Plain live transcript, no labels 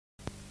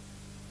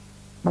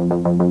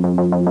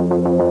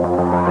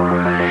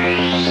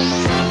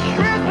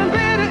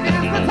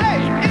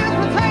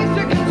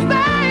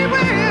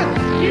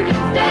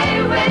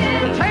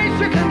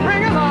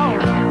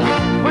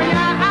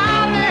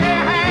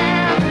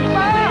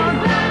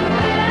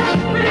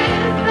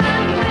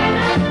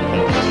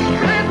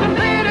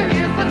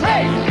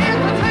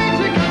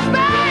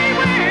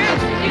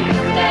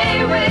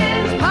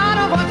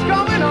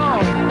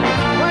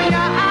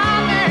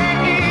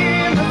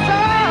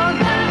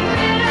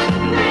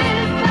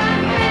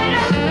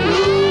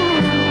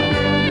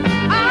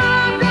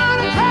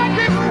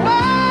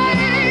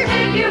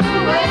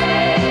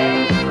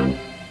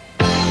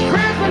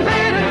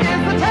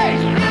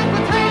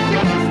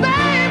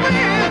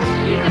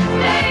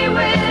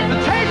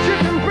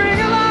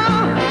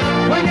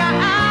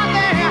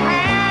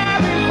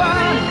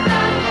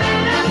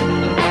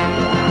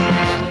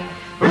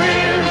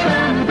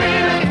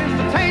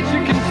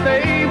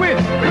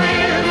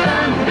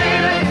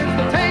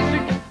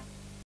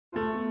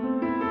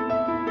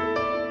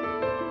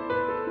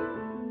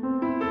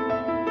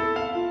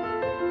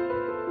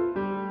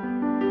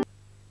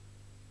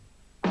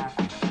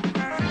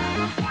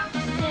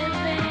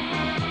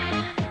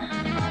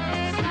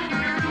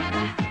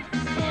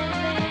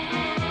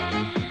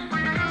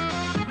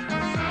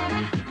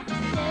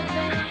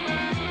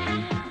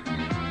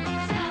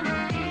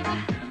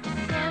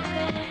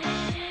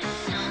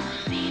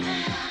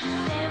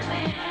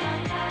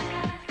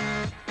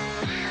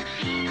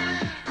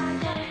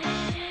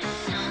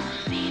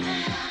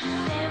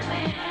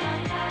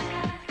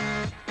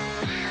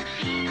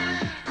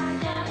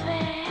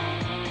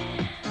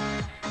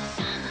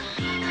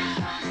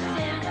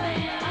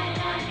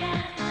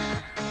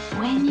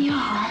When you're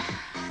hot,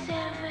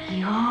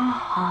 you're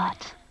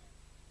hot.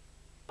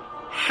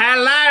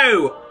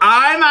 Hello,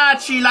 I'm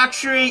Archie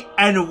Luxury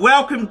and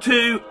welcome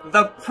to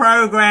the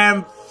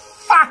program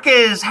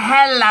Fuckers.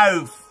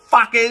 Hello,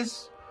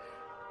 fuckers.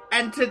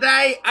 And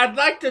today I'd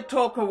like to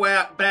talk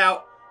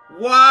about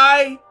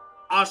why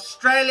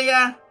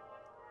Australia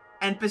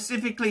and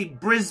specifically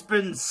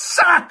Brisbane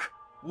suck.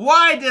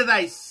 Why do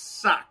they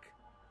suck?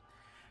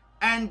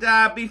 And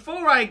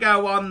before I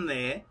go on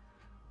there,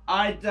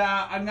 I'm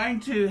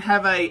going to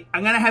have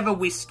a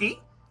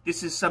whiskey.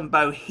 This is some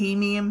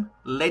Bohemian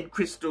lead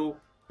crystal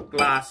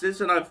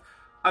glasses, and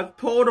I've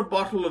poured a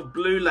bottle of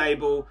Blue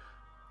Label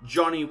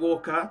Johnny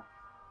Walker.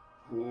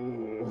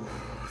 Ooh,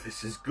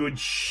 this is good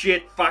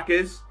shit,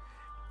 fuckers.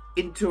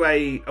 Into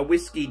a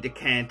whiskey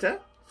decanter.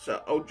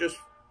 So I'll just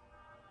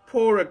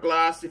pour a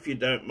glass if you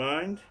don't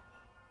mind.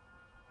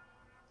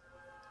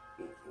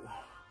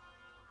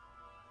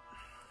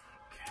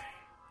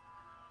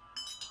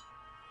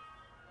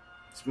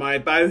 It's my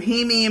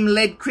Bohemian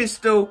lead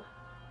crystal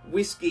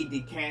whiskey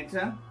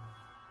decanter.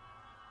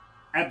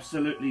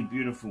 Absolutely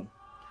beautiful.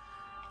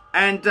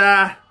 And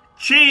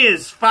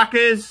cheers,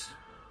 fuckers.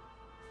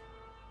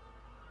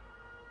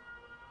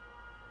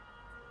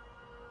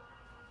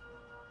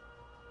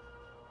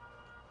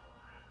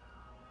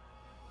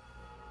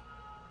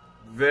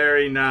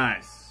 Very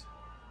nice.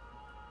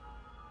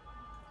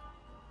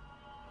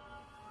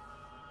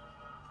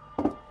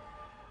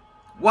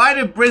 Why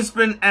do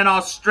Brisbane and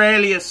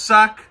Australia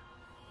suck?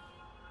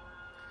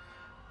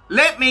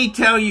 Let me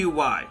tell you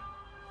why.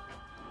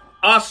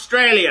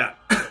 Australia,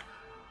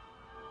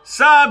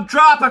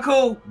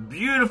 subtropical,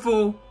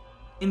 beautiful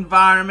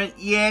environment,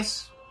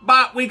 yes,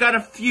 but we got a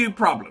few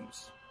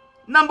problems.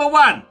 Number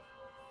one,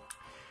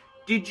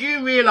 did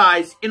you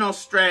realize in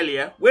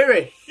Australia, we're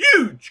a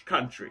huge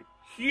country,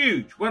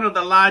 huge, one of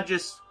the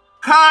largest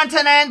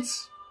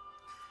continents.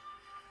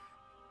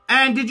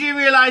 And did you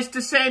realize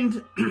to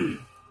send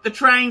the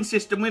train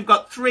system, we've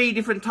got 3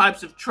 different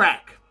types of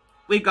track.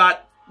 We've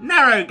got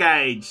narrow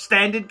gauge,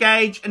 standard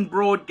gauge, and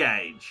broad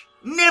gauge.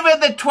 Never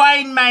the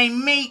twain may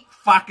meet,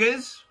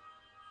 fuckers.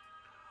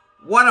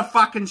 What a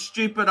fucking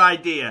stupid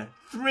idea.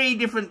 3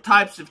 different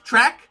types of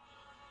track.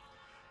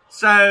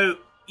 So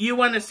you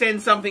want to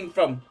send something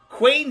from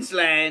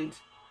Queensland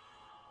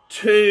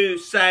to,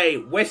 say,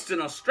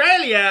 Western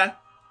Australia.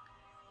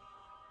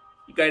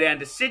 You go down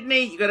to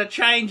Sydney, you got to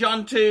change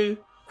onto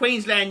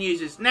Queensland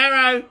uses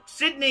narrow,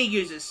 Sydney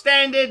uses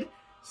standard,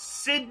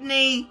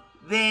 Sydney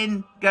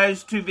then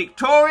goes to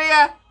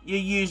Victoria, you're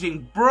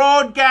using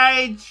broad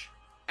gauge,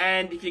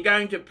 and if you're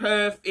going to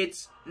Perth,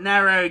 it's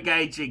narrow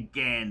gauge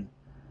again.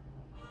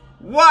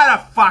 What a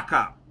fuck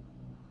up.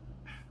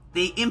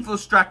 The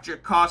infrastructure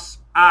costs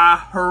are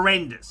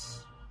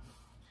horrendous.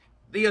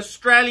 The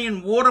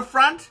Australian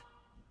waterfront,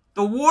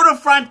 the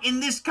waterfront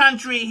in this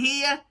country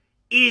here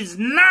is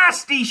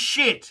nasty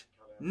shit.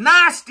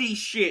 Nasty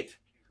shit.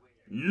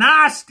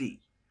 Nasty.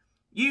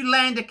 You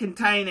land a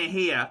container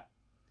here,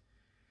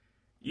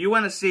 you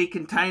want to see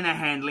container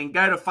handling,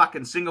 go to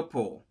fucking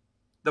Singapore.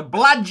 The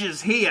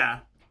bludgers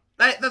here,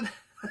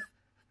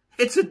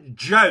 it's a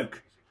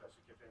joke.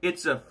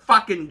 It's a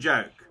fucking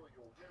joke.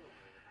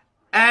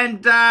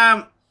 And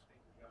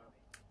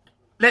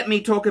let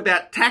me talk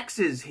about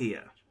taxes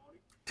here.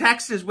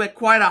 Taxes, we're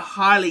quite a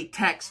highly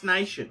taxed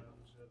nation.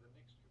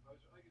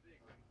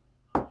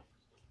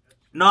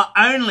 Not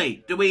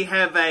only do we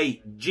have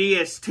a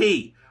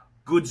GST,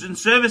 goods and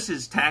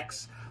services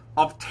tax,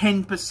 of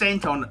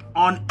 10%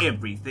 on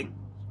everything,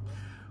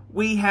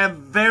 we have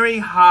very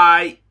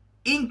high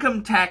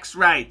income tax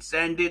rates,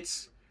 and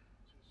it's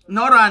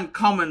not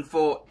uncommon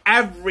for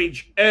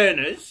average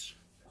earners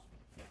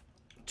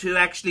to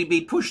actually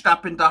be pushed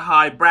up into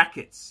high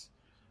brackets.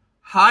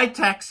 High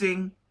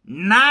taxing,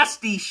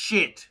 nasty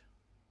shit.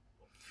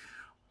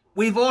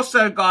 We've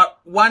also got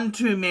one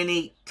too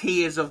many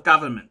tiers of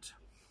government.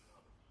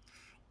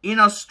 In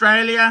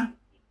Australia,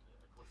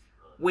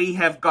 we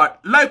have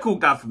got local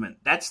government.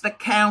 That's the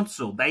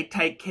council. They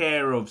take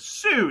care of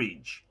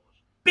sewage,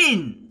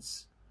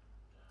 bins,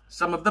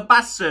 some of the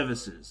bus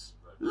services,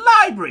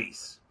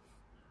 libraries.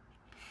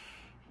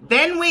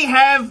 Then we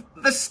have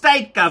the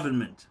state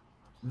government.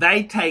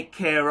 They take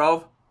care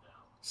of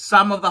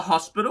some of the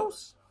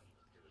hospitals,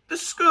 the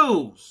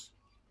schools,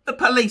 the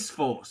police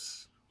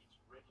force.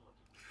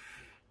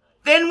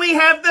 Then we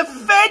have the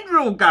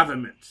federal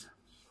government.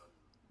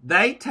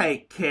 They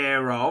take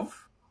care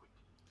of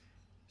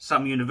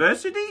some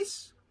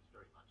universities,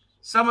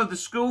 some of the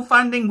school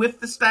funding with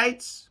the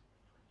states.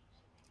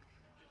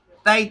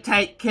 They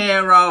take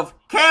care of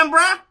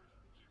Canberra.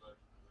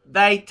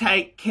 They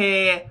take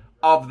care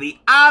of the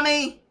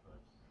Army,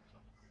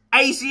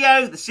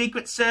 ASIO, the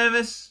Secret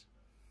Service.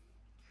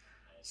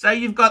 So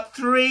you've got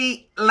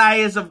 3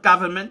 layers of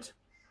government.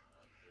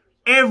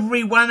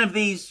 Every one of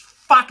these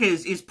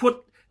fuckers is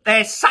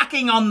they're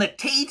sucking on the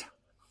teat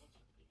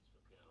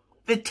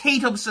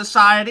of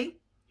society.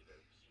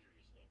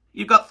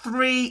 You've got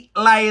 3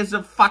 layers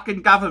of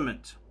fucking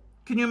government.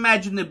 Can you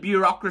imagine the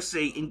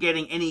bureaucracy in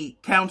getting any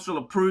council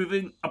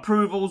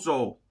approvals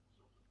or...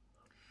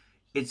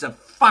 It's a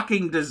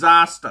fucking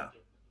disaster.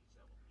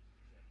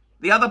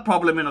 The other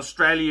problem in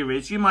Australia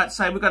is, you might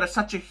say, we've got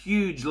such a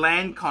huge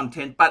land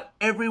content, but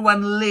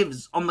everyone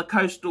lives on the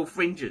coastal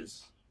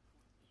fringes.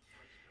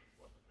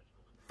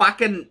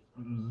 Fucking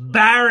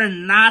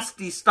barren,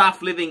 nasty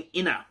stuff living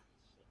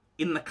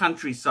in the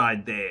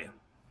countryside there.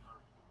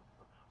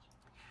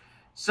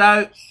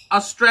 So,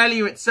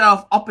 Australia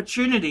itself,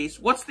 opportunities.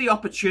 What's the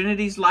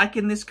opportunities like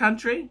in this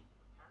country?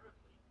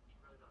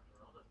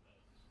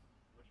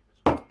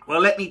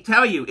 Well, let me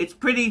tell you, it's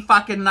pretty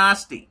fucking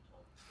nasty.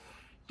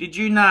 Did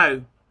you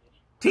know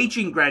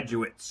teaching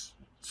graduates,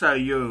 so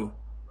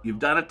you've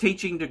done a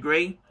teaching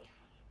degree,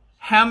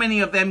 how many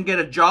of them get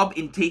a job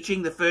in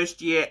teaching the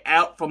first year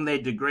out from their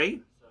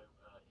degree?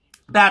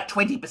 About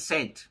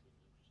 20%.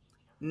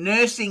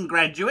 Nursing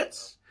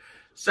graduates,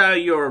 so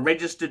you're a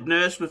registered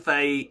nurse with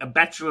a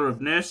Bachelor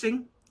of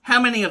Nursing,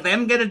 how many of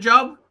them get a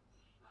job?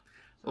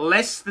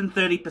 Less than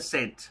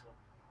 30%.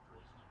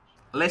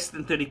 Less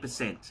than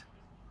 30%.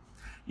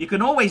 You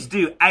can always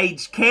do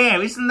aged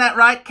care, isn't that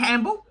right,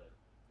 Campbell?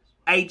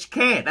 Aged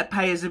care, that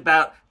pays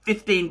about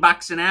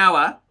 $15 an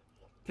hour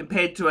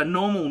compared to a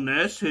normal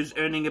nurse who's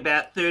earning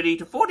about $30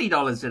 to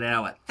 $40 an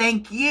hour.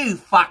 Thank you,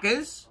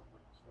 fuckers.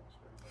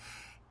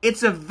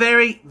 It's a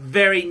very,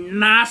 very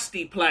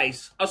nasty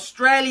place.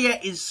 Australia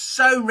is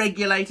so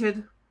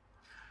regulated.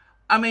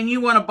 I mean,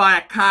 you want to buy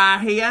a car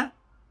here?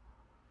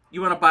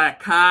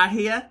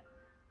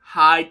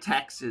 High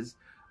taxes.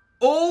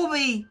 All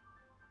the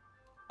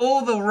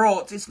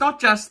rorts, it's not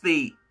just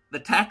the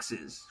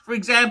taxes. For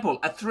example,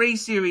 a 3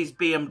 Series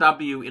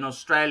BMW in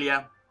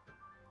Australia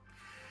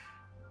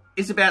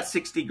is about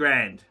 60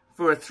 grand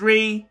for a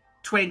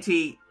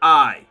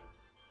 320i.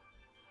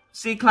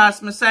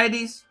 C-Class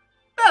Mercedes,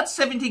 about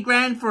 70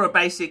 grand for a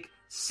basic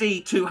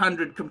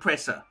C200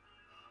 compressor.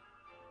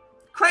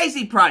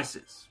 Crazy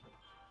prices.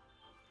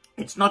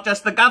 It's not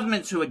just the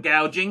governments who are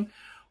gouging.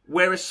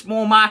 We're a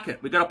small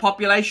market. We've got a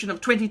population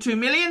of 22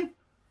 million.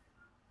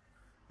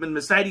 When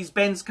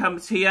Mercedes-Benz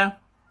comes here,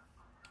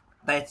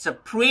 that's a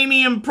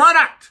premium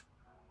product.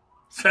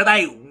 So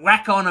they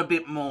whack on a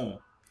bit more.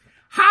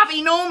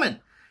 Harvey Norman,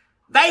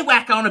 they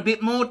whack on a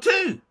bit more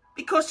too.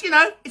 Because,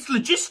 it's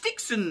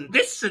logistics and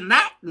this and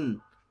that.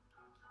 And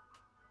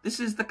this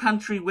is the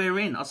country we're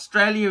in.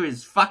 Australia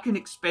is fucking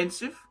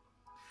expensive.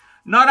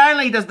 Not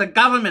only does the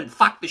government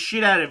fuck the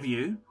shit out of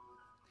you,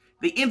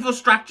 the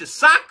infrastructure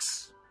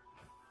sucks.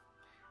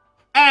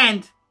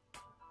 And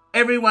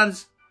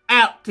everyone's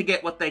out to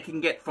get what they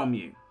can get from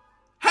you.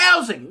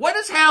 Housing. What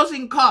does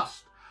housing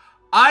cost?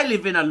 I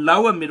live in a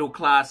lower middle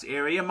class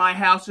area. My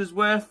house is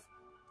worth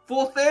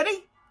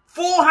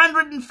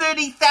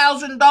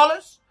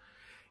 $430,000.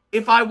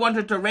 If I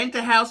wanted to rent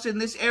a house in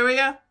this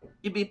area,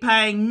 you'd be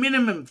paying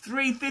minimum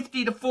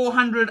 $350 to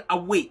 $400 a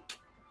week.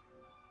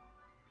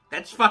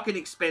 That's fucking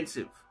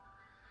expensive.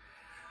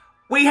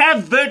 We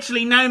have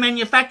virtually no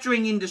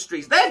manufacturing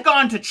industries. They've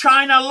gone to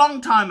China a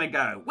long time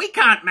ago. We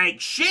can't make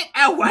shit.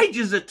 Our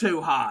wages are too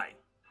high.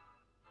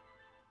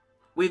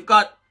 We've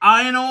got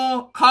iron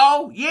ore,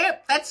 coal.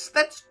 Yep, that's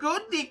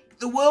good.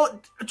 The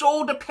world, it's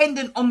all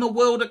dependent on the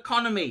world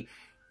economy.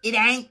 It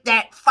ain't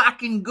that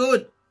fucking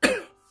good.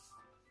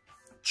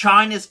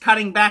 China's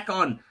cutting back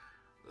on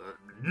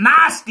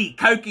nasty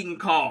coking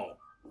coal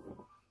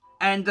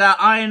and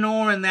iron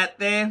ore and that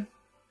there.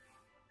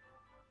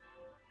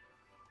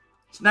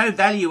 It's no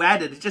value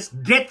added. It's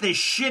just get this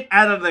shit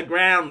out of the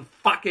ground,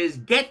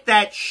 fuckers. Get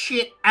that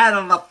shit out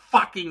of the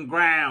fucking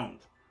ground.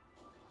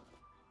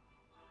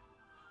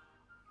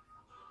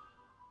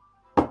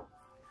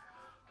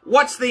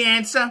 What's the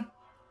answer?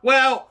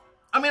 Well,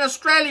 I mean,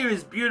 Australia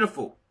is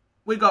beautiful.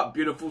 We got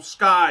beautiful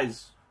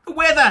skies. The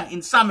weather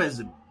in summer's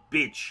a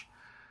bitch.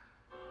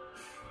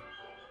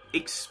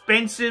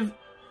 Expensive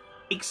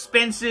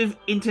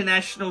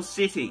international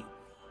city.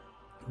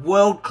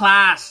 World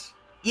class.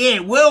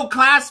 Yeah, world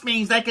class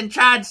means they can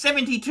charge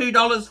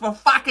 $72 for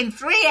fucking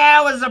 3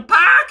 hours of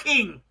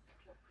parking.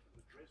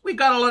 We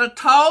got a lot of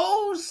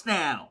tolls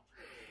now.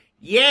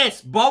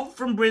 Yes, Bob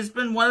from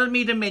Brisbane wanted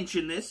me to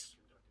mention this.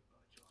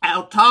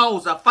 Our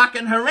tolls are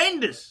fucking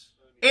horrendous.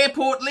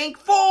 Airport Link,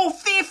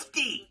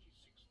 $4.50.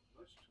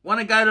 Want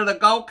to go to the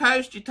Gold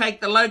Coast? You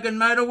take the Logan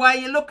motorway,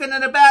 you're looking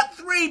at about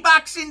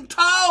 $3 in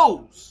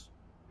tolls.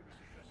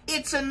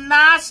 It's a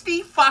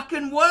nasty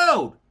fucking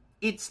world.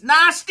 It's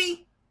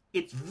nasty,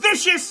 it's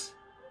vicious,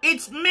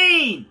 it's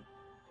mean.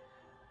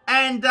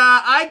 And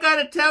I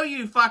gotta tell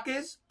you,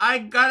 fuckers, I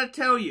gotta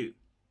tell you.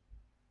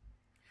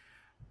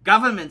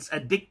 Government's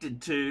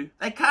addicted to,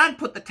 they can't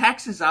put the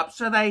taxes up,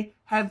 so they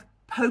have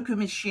poker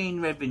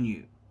machine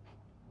revenue.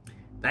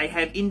 They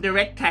have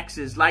indirect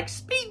taxes like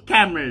speed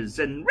cameras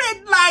and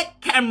red light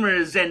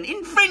cameras and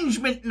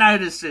infringement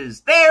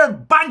notices. They're a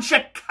bunch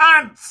of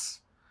cunts.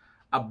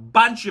 A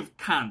bunch of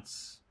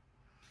cunts.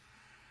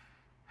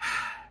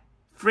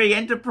 Free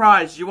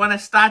enterprise. You want to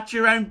start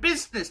your own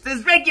business.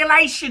 There's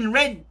regulation,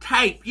 red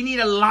tape. You need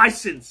a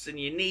license and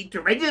you need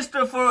to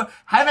register for,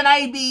 have an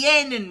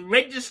ABN and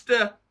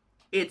register.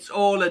 It's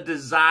all a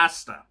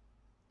disaster.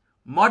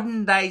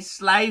 Modern day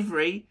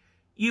slavery.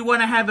 You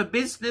want to have a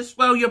business?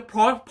 Well, you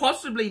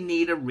possibly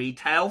need a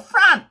retail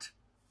front.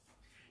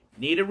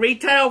 Need a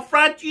retail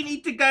front? You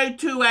need to go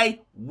to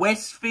a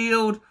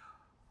Westfield,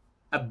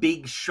 a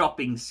big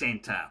shopping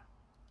centre.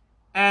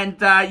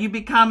 And you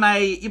become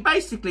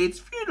basically, it's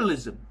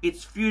feudalism.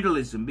 It's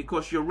feudalism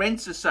because your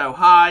rents are so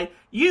high.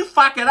 You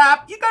fuck it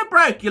up, you go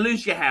broke. You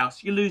lose your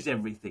house. You lose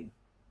everything.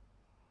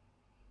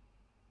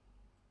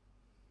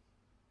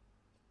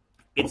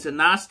 It's a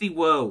nasty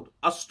world.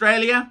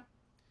 Australia,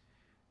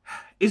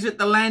 is it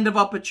the land of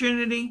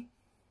opportunity?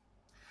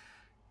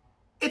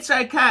 It's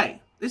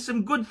okay. There's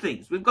some good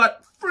things. We've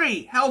got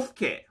free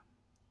healthcare.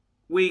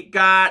 We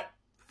got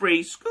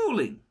free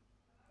schooling.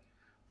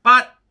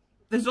 But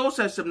there's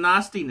also some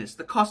nastiness.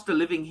 The cost of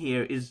living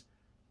here is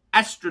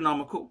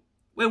astronomical.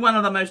 We're one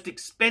of the most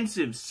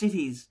expensive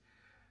cities,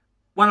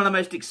 one of the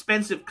most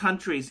expensive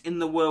countries in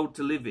the world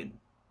to live in.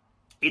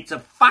 It's a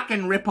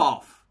fucking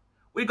rip-off.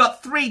 We've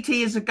got 3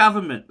 tiers of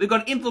government. We've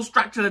got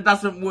infrastructure that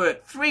doesn't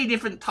work. 3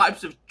 different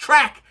types of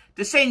track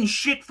to send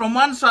shit from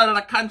one side of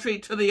the country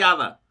to the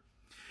other.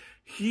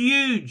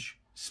 Huge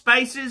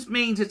spaces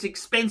means it's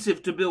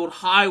expensive to build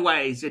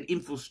highways and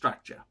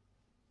infrastructure.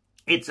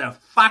 It's a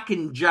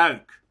fucking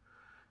joke.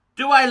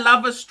 Do I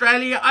love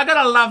Australia? I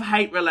got a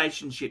love-hate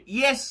relationship.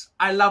 Yes,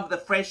 I love the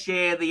fresh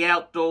air, the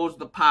outdoors,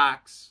 the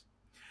parks.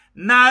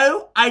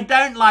 No, I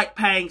don't like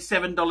paying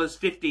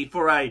 $7.50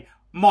 for a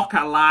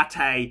mocha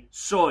latte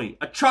soy.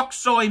 A choc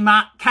soy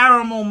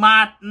caramel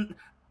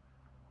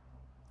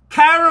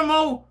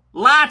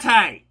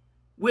latte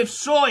with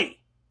soy.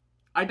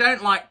 I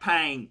don't like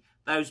paying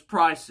those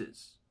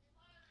prices.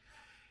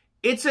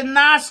 It's a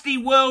nasty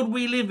world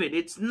we live in.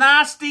 It's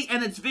nasty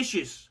and it's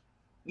vicious.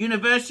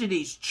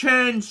 Universities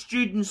churn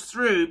students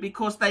through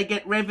because they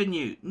get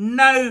revenue.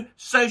 No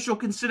social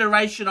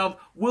consideration of,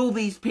 will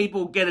these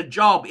people get a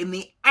job in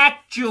the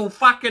actual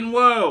fucking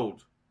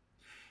world?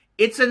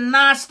 It's a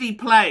nasty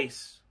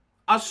place.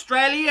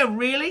 Australia,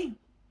 really?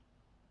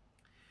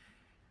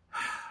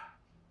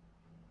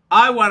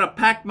 I want to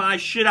pack my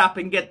shit up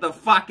and get the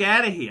fuck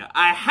out of here.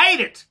 I hate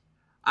it.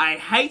 I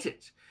hate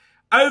it.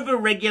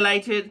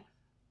 Over-regulated,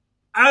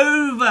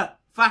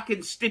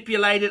 over-fucking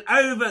stipulated,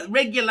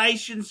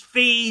 over-regulations,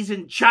 fees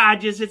and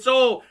charges. It's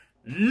all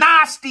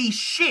nasty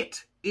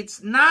shit.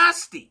 It's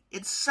nasty.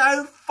 It's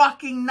so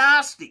fucking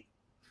nasty.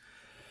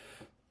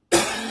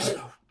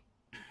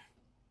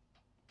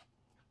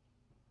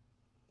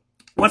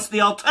 What's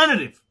the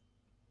alternative?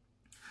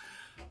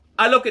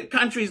 I look at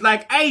countries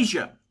like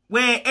Asia,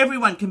 where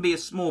everyone can be a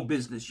small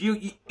business.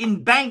 You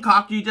in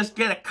Bangkok, you just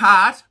get a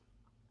cart,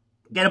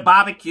 get a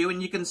barbecue,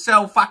 and you can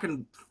sell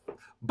fucking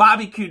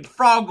barbecued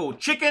frog or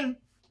chicken,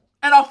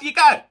 and off you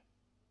go.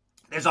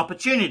 There's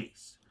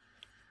opportunities.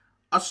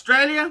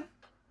 Australia,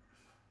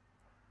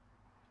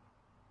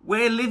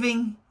 we're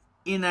living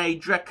in a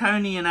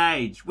draconian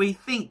age. We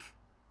think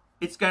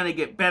it's going to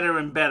get better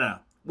and better.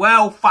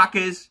 Well,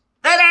 fuckers,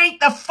 that ain't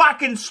the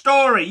fucking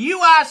story.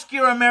 You ask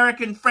your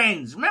American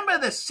friends. Remember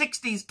the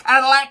 60s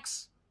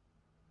Cadillacs?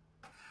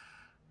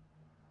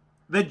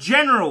 The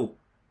General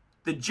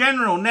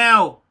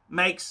now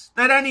makes,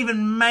 they don't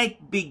even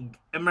make big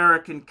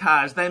American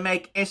cars. They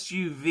make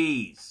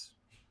SUVs.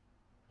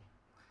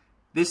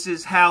 This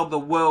is how the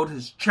world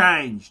has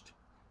changed.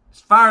 As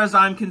far as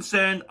I'm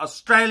concerned,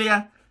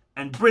 Australia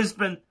and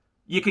Brisbane,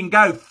 you can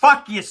go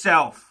fuck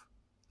yourself.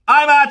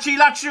 I'm Archie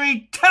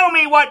Luxury. Tell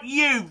me what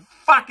you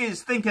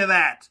fuckers think of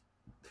that.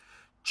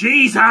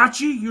 Geez,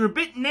 Archie, you're a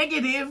bit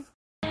negative.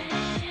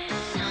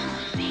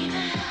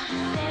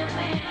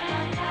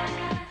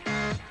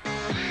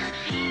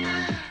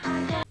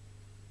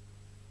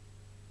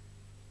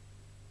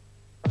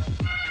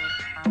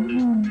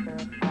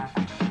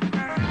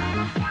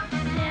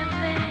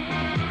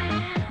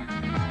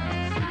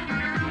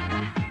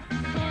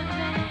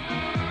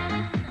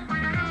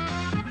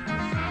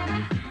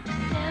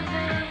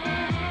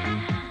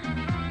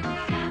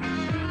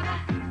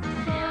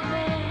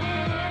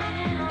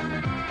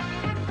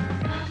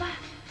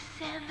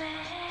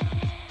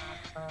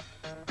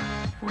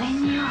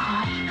 When you're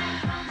hot,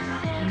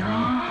 you're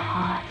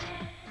hot.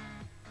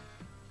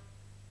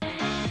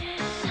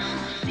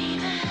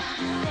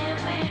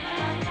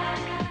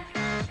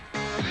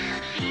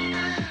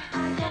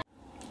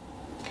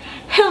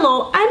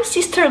 Hello, I'm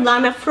Sister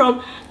Lana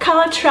from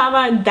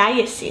Calatrava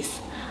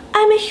Diocese.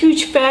 I'm a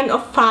huge fan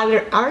of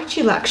Father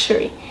Archie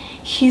Luxury.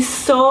 He's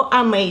so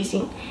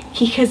amazing.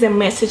 He has a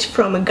message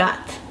from God.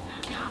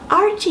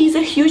 Archie is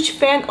a huge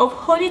fan of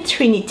Holy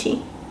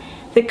Trinity.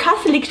 The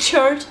Catholic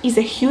Church is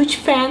a huge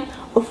fan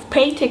of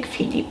Patek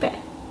Philippe.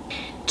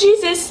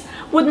 Jesus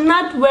would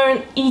not wear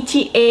an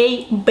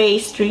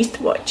ETA-based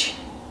wristwatch.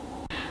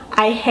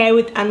 I have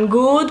it on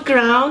good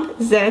ground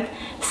that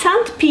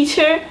St.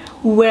 Peter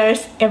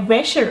wears a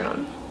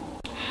Vacheron.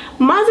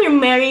 Mother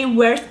Mary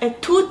wears a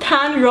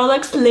 2-ton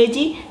Rolex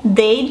Lady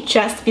date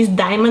just with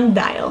diamond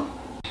dial.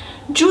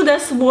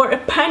 Judas wore a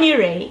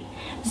Panerai,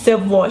 the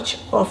watch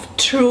of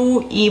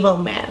true evil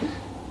man.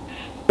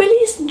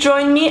 Please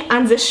join me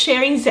on the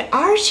sharing the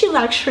Archie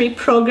Luxury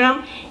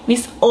program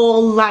with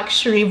all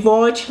luxury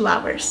watch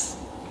lovers.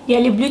 Я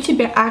люблю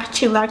тебя,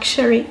 Archie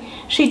Luxury.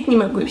 Жить не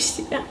могу без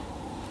тебя.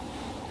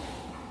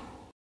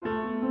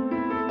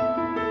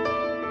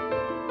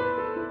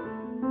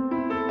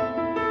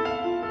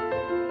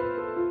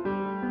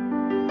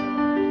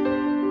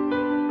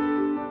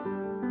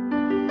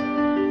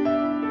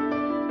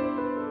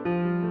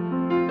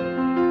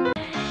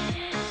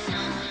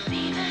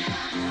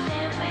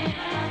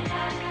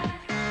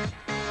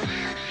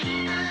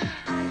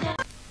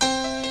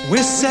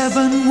 We're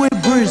 7, we're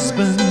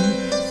Brisbane,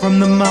 from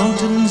the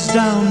mountains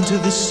down to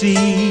the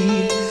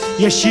sea.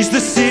 Yeah, she's the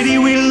city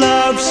we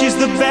love, she's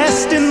the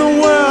best in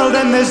the world,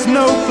 and there's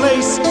no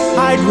place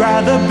I'd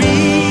rather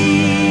be.